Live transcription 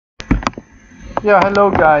Yeah, hello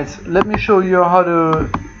guys. Let me show you how to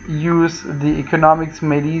use the Economics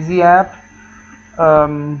Made Easy app.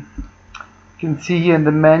 You can see here in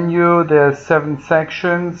the menu there are 7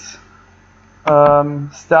 sections.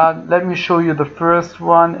 Let me show you the first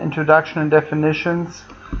one, Introduction and Definitions.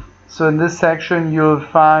 So in this section you'll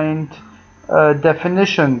find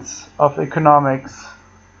definitions of economics.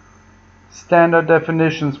 Standard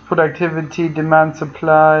definitions: productivity, demand,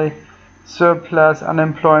 supply, surplus,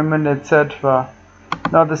 unemployment, etc.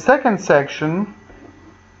 Now the second section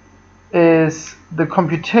is the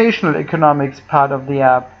computational economics part of the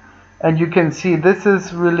app, and you can see this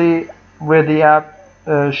is really where the app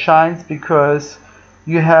shines, because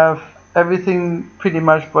you have everything pretty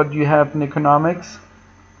much what you have in economics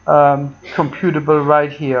computable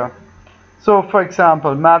right here. So for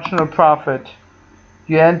example, marginal profit.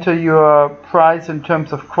 You enter your price in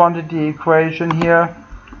terms of quantity equation here,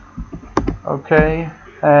 okay,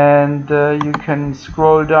 and you can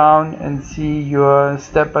scroll down and see your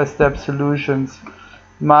step-by-step solutions.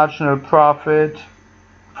 Marginal profit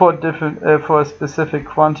for a specific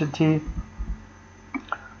quantity.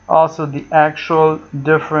 Also the actual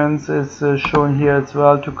difference is shown here as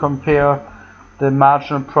well to compare the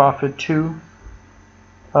marginal profit to.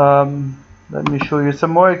 Let me show you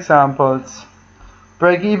some more examples.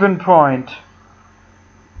 Break-even point.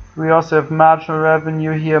 We also have marginal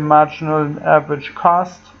revenue here, marginal and average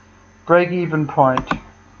cost. Break-even point.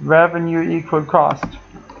 Revenue equal cost.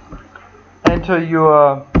 Enter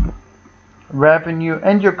your revenue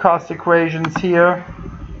and your cost equations here.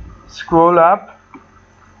 Scroll up,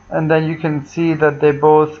 and then you can see that they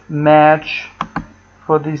both match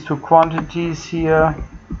for these two quantities here.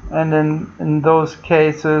 And in those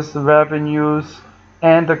cases, the revenues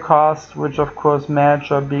and the cost, which of course match,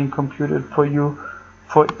 are being computed for you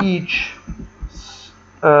for each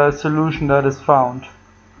solution that is found.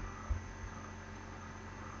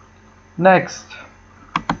 Next,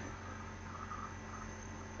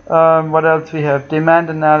 what else we have? Demand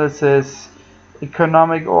analysis,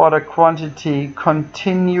 economic order quantity,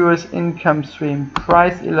 continuous income stream,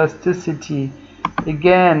 price elasticity.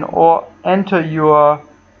 Again, or enter your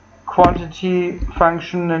quantity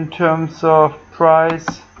function in terms of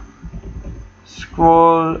price.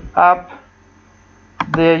 Scroll up.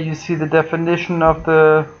 There you see the definition of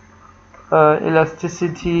the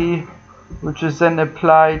elasticity, which is then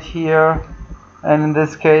applied here, and in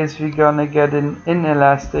this case we're gonna get an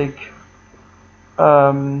inelastic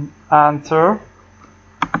answer,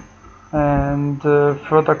 and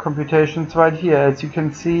further computations right here. As you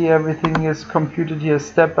can see, everything is computed here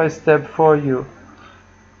step by step for you.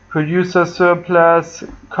 Producer surplus,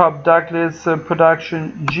 Cobb-Douglas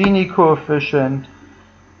production, Gini coefficient.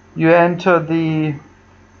 You enter the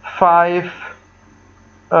 5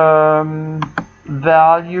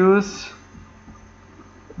 values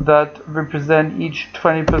that represent each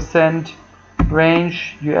 20%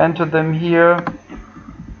 range. You enter them here,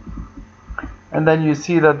 and then you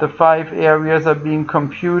see that the 5 areas are being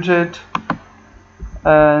computed,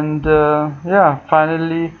 and yeah,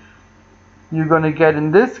 finally you're going to get,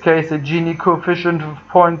 in this case, a Gini coefficient of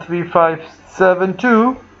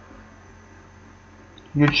 0.3572.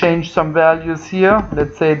 You change some values here,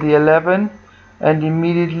 let's say the 11, and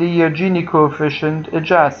immediately your Gini coefficient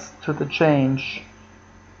adjusts to the change.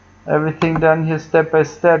 Everything done here step by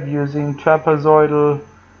step using trapezoidal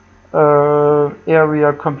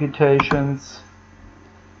area computations.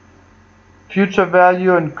 Future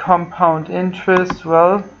value and compound interest.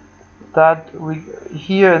 Well, that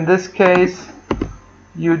here in this case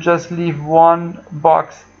you just leave one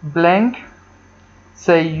box blank.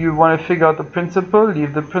 Say you want to figure out the principal,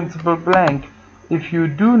 leave the principal blank. If you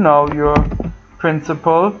do know your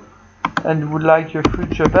principal and would like your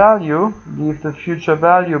future value, leave the future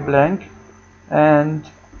value blank and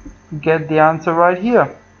get the answer right here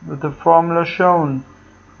with the formula shown.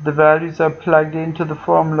 The values are plugged into the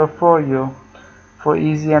formula for you for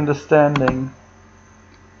easy understanding.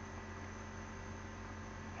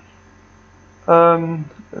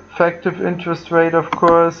 Effective interest rate, of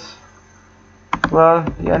course. Well,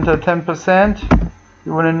 you enter 10%.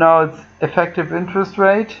 You want to know its effective interest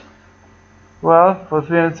rate. Well, for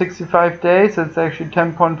 365 days, it's actually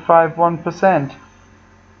 10.51%.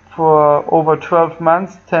 For over 12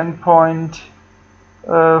 months,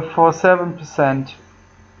 10.47%.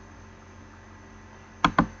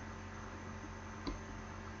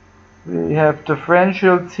 We have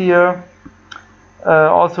differentials here.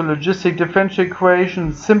 Also logistic differential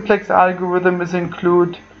equations, simplex algorithms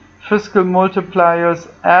include fiscal multipliers,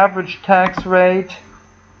 average tax rate.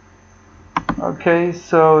 Okay,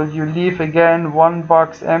 so you leave again one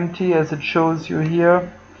box empty as it shows you here,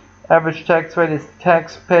 Average tax rate is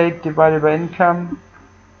tax paid divided by income.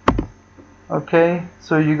 Okay,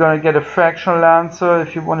 so you're going to get a fractional answer.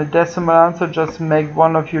 If you want a decimal answer, just make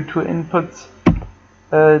one of your two inputs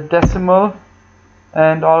decimal,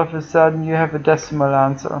 and all of a sudden you have a decimal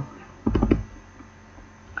answer.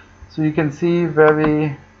 So you can see,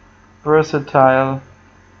 very versatile.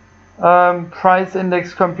 Price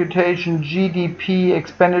index computation, GDP,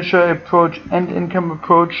 expenditure approach, and income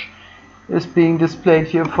approach is being displayed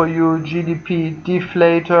here for you. GDP,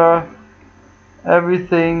 deflator,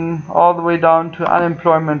 everything all the way down to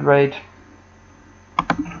unemployment rate.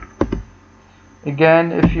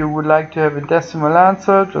 Again, if you would like to have a decimal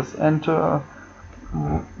answer, just enter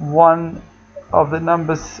one of the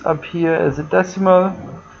numbers up here as a decimal,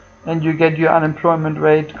 and you get your unemployment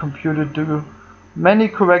rate computed to many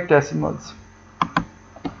correct decimals.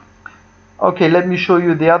 Okay, let me show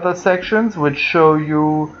you the other sections which show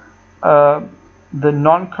you the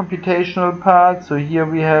non-computational part. So here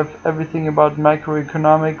we have everything about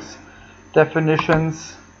macroeconomics,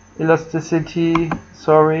 definitions, elasticity,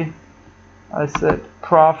 sorry, I said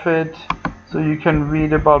profit, so you can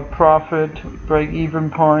read about profit, break-even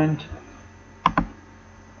point,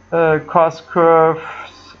 cost curves,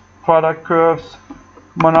 product curves,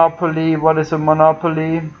 monopoly, what is a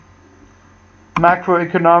monopoly?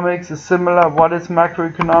 Macroeconomics is similar. What is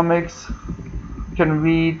macroeconomics? You can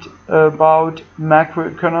read about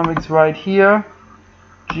macroeconomics right here,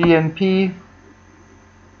 GNP,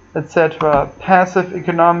 etc. Passive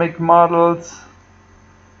economic models,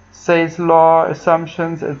 sales law,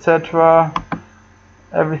 assumptions, etc.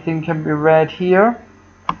 Everything can be read here.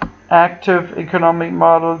 Active economic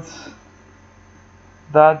models,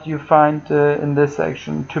 that you find in this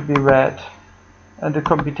section to be read. And the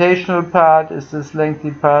computational part is this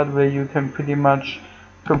lengthy part where you can pretty much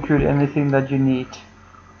compute anything that you need.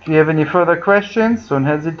 If you have any further questions, don't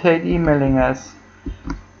hesitate emailing us.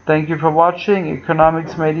 Thank you for watching.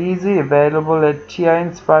 Economics Made Easy, available at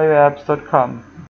TiNspireApps.com.